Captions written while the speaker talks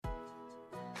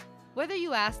Whether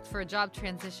you asked for a job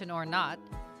transition or not,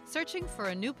 searching for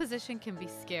a new position can be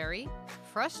scary,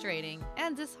 frustrating,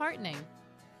 and disheartening.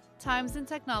 Times and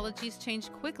technologies change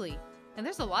quickly, and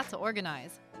there's a lot to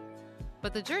organize.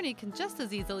 But the journey can just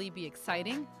as easily be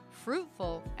exciting,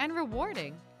 fruitful, and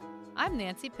rewarding. I'm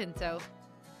Nancy Pinto.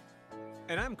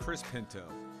 And I'm Chris Pinto.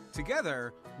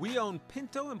 Together, we own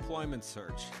Pinto Employment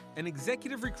Search, an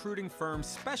executive recruiting firm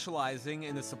specializing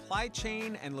in the supply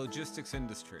chain and logistics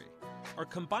industry. Our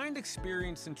combined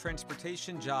experience in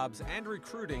transportation jobs and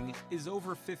recruiting is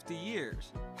over 50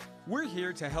 years. We're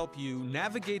here to help you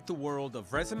navigate the world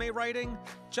of resume writing,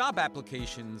 job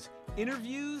applications,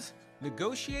 interviews,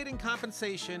 negotiating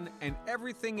compensation, and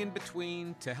everything in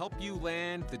between to help you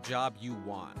land the job you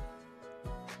want.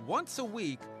 Once a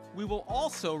week, we will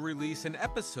also release an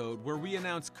episode where we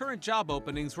announce current job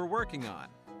openings we're working on.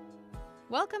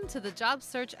 Welcome to the Job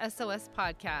Search SOS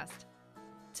podcast.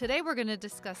 Today we're going to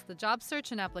discuss the job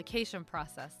search and application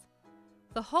process.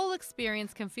 The whole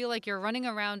experience can feel like you're running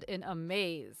around in a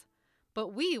maze,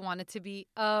 but we want it to be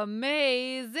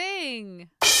amazing.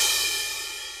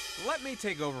 Let me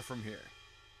take over from here.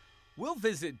 We'll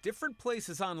visit different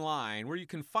places online where you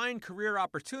can find career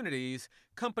opportunities,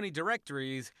 company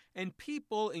directories, and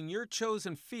people in your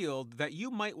chosen field that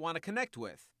you might want to connect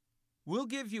with. We'll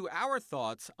give you our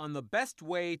thoughts on the best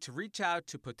way to reach out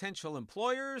to potential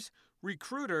employers,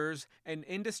 recruiters, and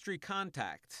industry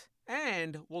contacts.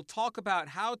 And we'll talk about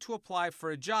how to apply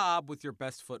for a job with your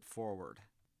best foot forward.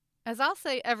 As I'll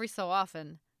say every so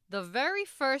often, the very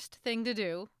first thing to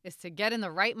do is to get in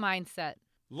the right mindset.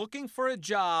 Looking for a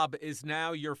job is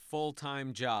now your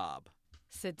full-time job.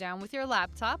 Sit down with your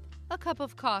laptop, a cup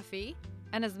of coffee,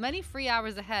 and as many free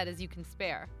hours ahead as you can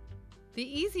spare.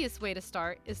 The easiest way to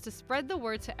start is to spread the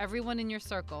word to everyone in your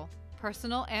circle,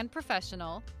 personal and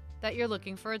professional, that you're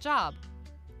looking for a job.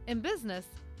 In business,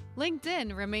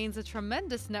 LinkedIn remains a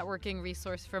tremendous networking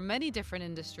resource for many different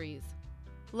industries.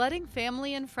 Letting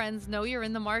family and friends know you're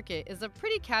in the market is a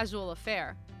pretty casual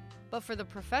affair. But for the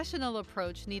professional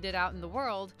approach needed out in the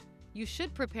world, you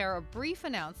should prepare a brief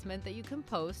announcement that you can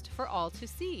post for all to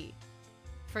see.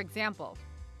 For example,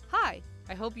 "Hi,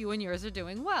 I hope you and yours are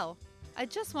doing well. I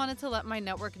just wanted to let my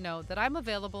network know that I'm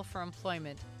available for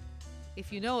employment.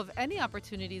 If you know of any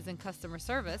opportunities in customer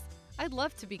service, I'd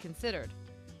love to be considered.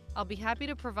 I'll be happy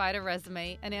to provide a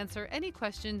resume and answer any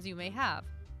questions you may have.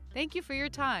 Thank you for your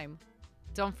time."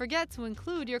 Don't forget to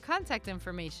include your contact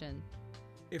information.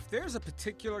 If there's a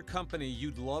particular company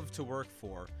you'd love to work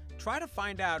for, try to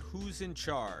find out who's in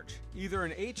charge, either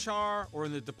in HR or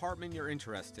in the department you're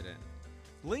interested in.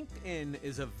 LinkedIn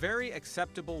is a very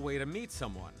acceptable way to meet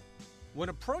someone. When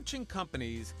approaching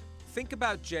companies, think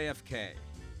about JFK.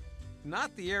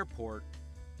 Not the airport,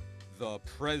 the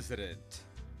president.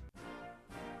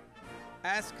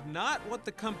 Ask not what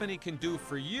the company can do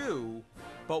for you,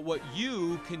 but what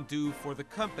you can do for the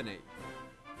company.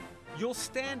 You'll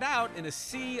stand out in a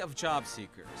sea of job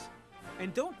seekers.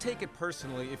 And don't take it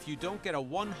personally if you don't get a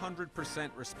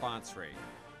 100% response rate,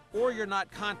 or you're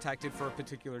not contacted for a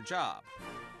particular job.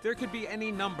 There could be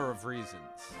any number of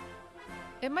reasons.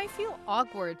 It might feel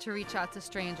awkward to reach out to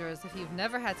strangers if you've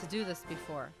never had to do this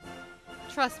before.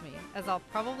 Trust me, as I'll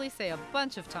probably say a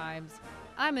bunch of times,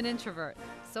 I'm an introvert,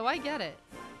 so I get it.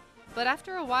 But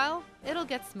after a while, it'll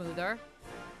get smoother.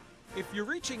 If you're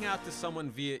reaching out to someone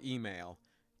via email,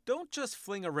 don't just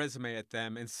fling a resume at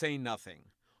them and say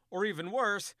nothing. Or even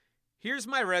worse, "Here's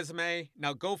my resume,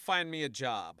 now go find me a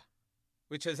job,"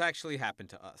 which has actually happened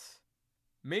to us.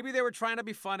 Maybe they were trying to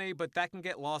be funny, but that can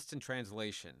get lost in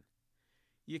translation.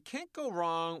 You can't go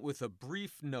wrong with a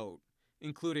brief note,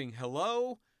 including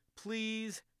 "hello,"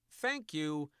 "please," "thank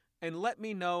you," and "let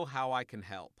me know how I can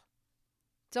help."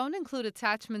 Don't include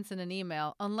attachments in an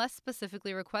email unless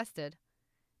specifically requested.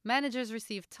 Managers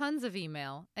receive tons of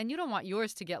email, and you don't want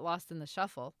yours to get lost in the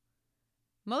shuffle.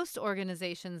 Most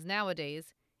organizations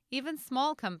nowadays, even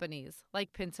small companies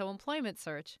like Pinto Employment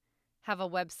Search, have a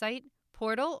website,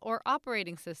 portal, or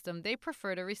operating system they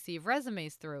prefer to receive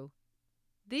resumes through.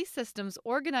 These systems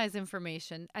organize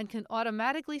information and can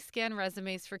automatically scan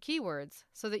resumes for keywords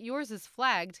so that yours is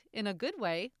flagged, in a good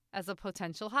way, as a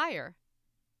potential hire.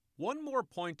 One more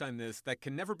point on this that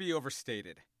can never be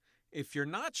overstated. If you're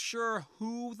not sure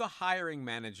who the hiring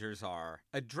managers are,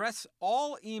 address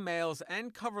all emails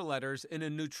and cover letters in a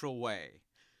neutral way.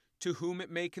 To whom it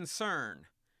may concern.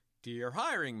 Dear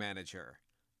hiring manager.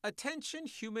 Attention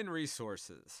human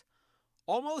resources.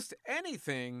 Almost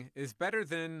anything is better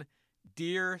than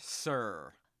Dear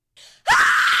Sir.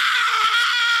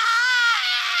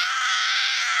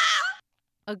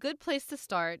 A A good place to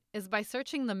start is by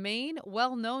searching the main,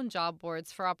 well-known job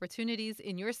boards for opportunities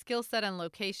in your skill set and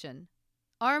location.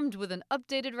 Armed with an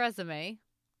updated resume,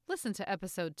 listen to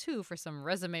episode 2 for some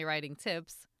resume writing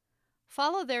tips.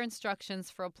 Follow their instructions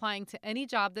for applying to any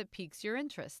job that piques your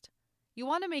interest. You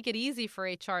want to make it easy for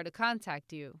HR to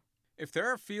contact you. If there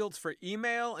are fields for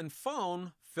email and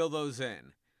phone, fill those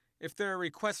in. If there are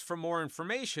requests for more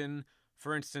information,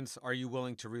 for instance, are you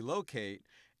willing to relocate,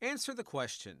 answer the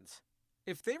questions.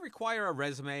 If they require a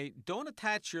resume, don't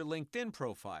attach your LinkedIn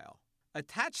profile.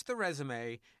 Attach the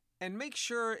resume and make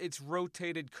sure it's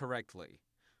rotated correctly.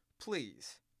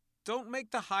 Please, don't make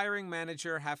the hiring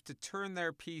manager have to turn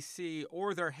their PC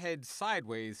or their head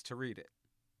sideways to read it.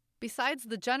 Besides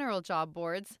the general job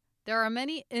boards, there are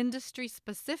many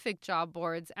industry-specific job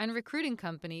boards and recruiting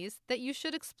companies that you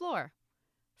should explore.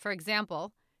 For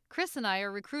example, Chris and I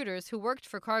are recruiters who worked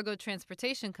for cargo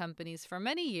transportation companies for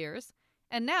many years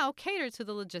and now cater to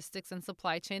the logistics and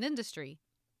supply chain industry.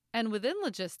 And within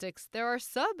logistics, there are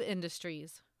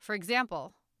sub-industries. For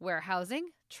example, warehousing,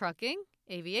 trucking,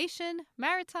 aviation,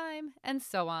 maritime, and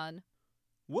so on.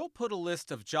 We'll put a list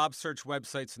of job search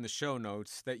websites in the show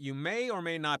notes that you may or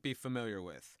may not be familiar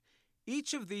with.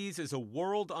 Each of these is a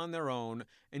world on their own,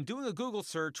 and doing a Google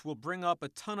search will bring up a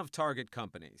ton of target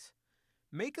companies.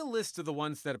 Make a list of the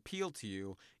ones that appeal to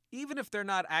you, even if they're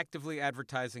not actively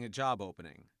advertising a job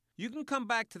opening. You can come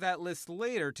back to that list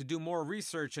later to do more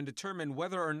research and determine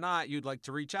whether or not you'd like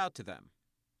to reach out to them.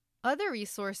 Other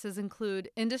resources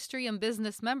include industry and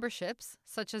business memberships,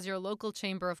 such as your local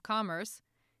Chamber of Commerce,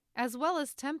 as well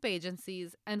as temp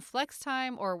agencies and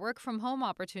flex-time or work-from-home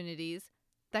opportunities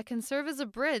that can serve as a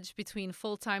bridge between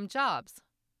full-time jobs.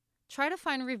 Try to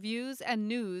find reviews and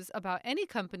news about any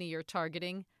company you're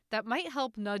targeting that might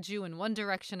help nudge you in one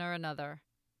direction or another.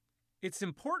 It's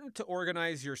important to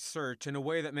organize your search in a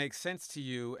way that makes sense to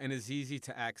you and is easy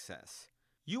to access.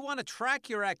 You want to track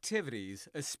your activities,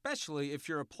 especially if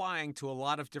you're applying to a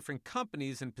lot of different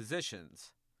companies and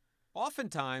positions.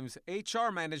 Oftentimes, HR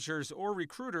managers or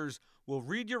recruiters will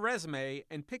read your resume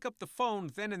and pick up the phone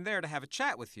then and there to have a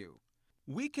chat with you.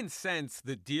 We can sense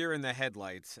the deer in the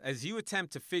headlights as you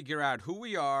attempt to figure out who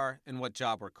we are and what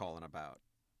job we're calling about.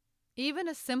 Even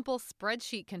a simple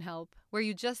spreadsheet can help, where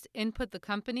you just input the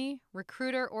company,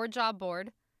 recruiter or job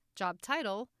board, job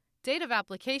title, date of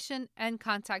application, and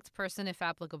contact person if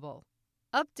applicable.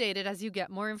 Update it as you get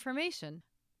more information.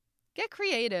 Get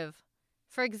creative.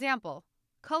 For example,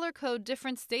 color code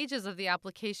different stages of the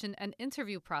application and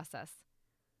interview process.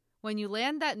 When you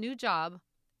land that new job,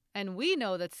 and we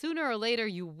know that sooner or later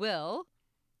you will,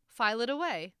 file it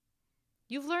away.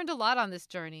 You've learned a lot on this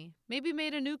journey, maybe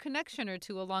made a new connection or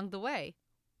two along the way.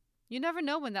 You never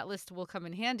know when that list will come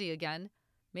in handy again,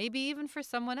 maybe even for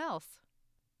someone else.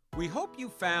 We hope you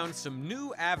found some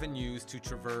new avenues to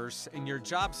traverse in your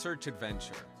job search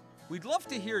adventure. We'd love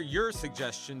to hear your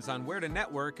suggestions on where to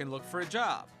network and look for a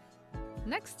job.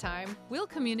 Next time, we'll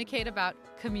communicate about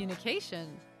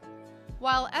communication.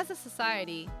 While as a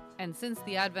society, and since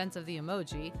the advent of the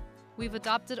emoji, we've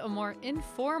adopted a more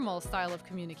informal style of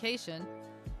communication,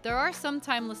 there are some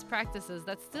timeless practices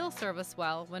that still serve us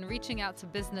well when reaching out to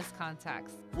business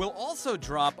contacts. We'll also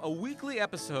drop a weekly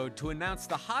episode to announce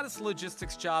the hottest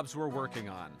logistics jobs we're working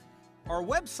on. Our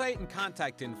website and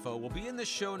contact info will be in the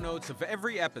show notes of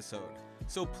every episode,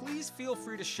 so please feel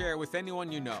free to share with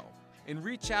anyone you know, and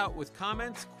reach out with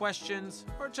comments, questions,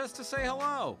 or just to say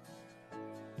hello.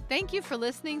 Thank you for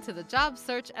listening to the Job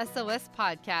Search SOS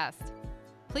podcast.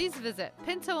 Please visit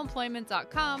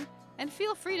pintoemployment.com and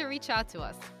feel free to reach out to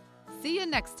us. See you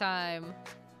next time.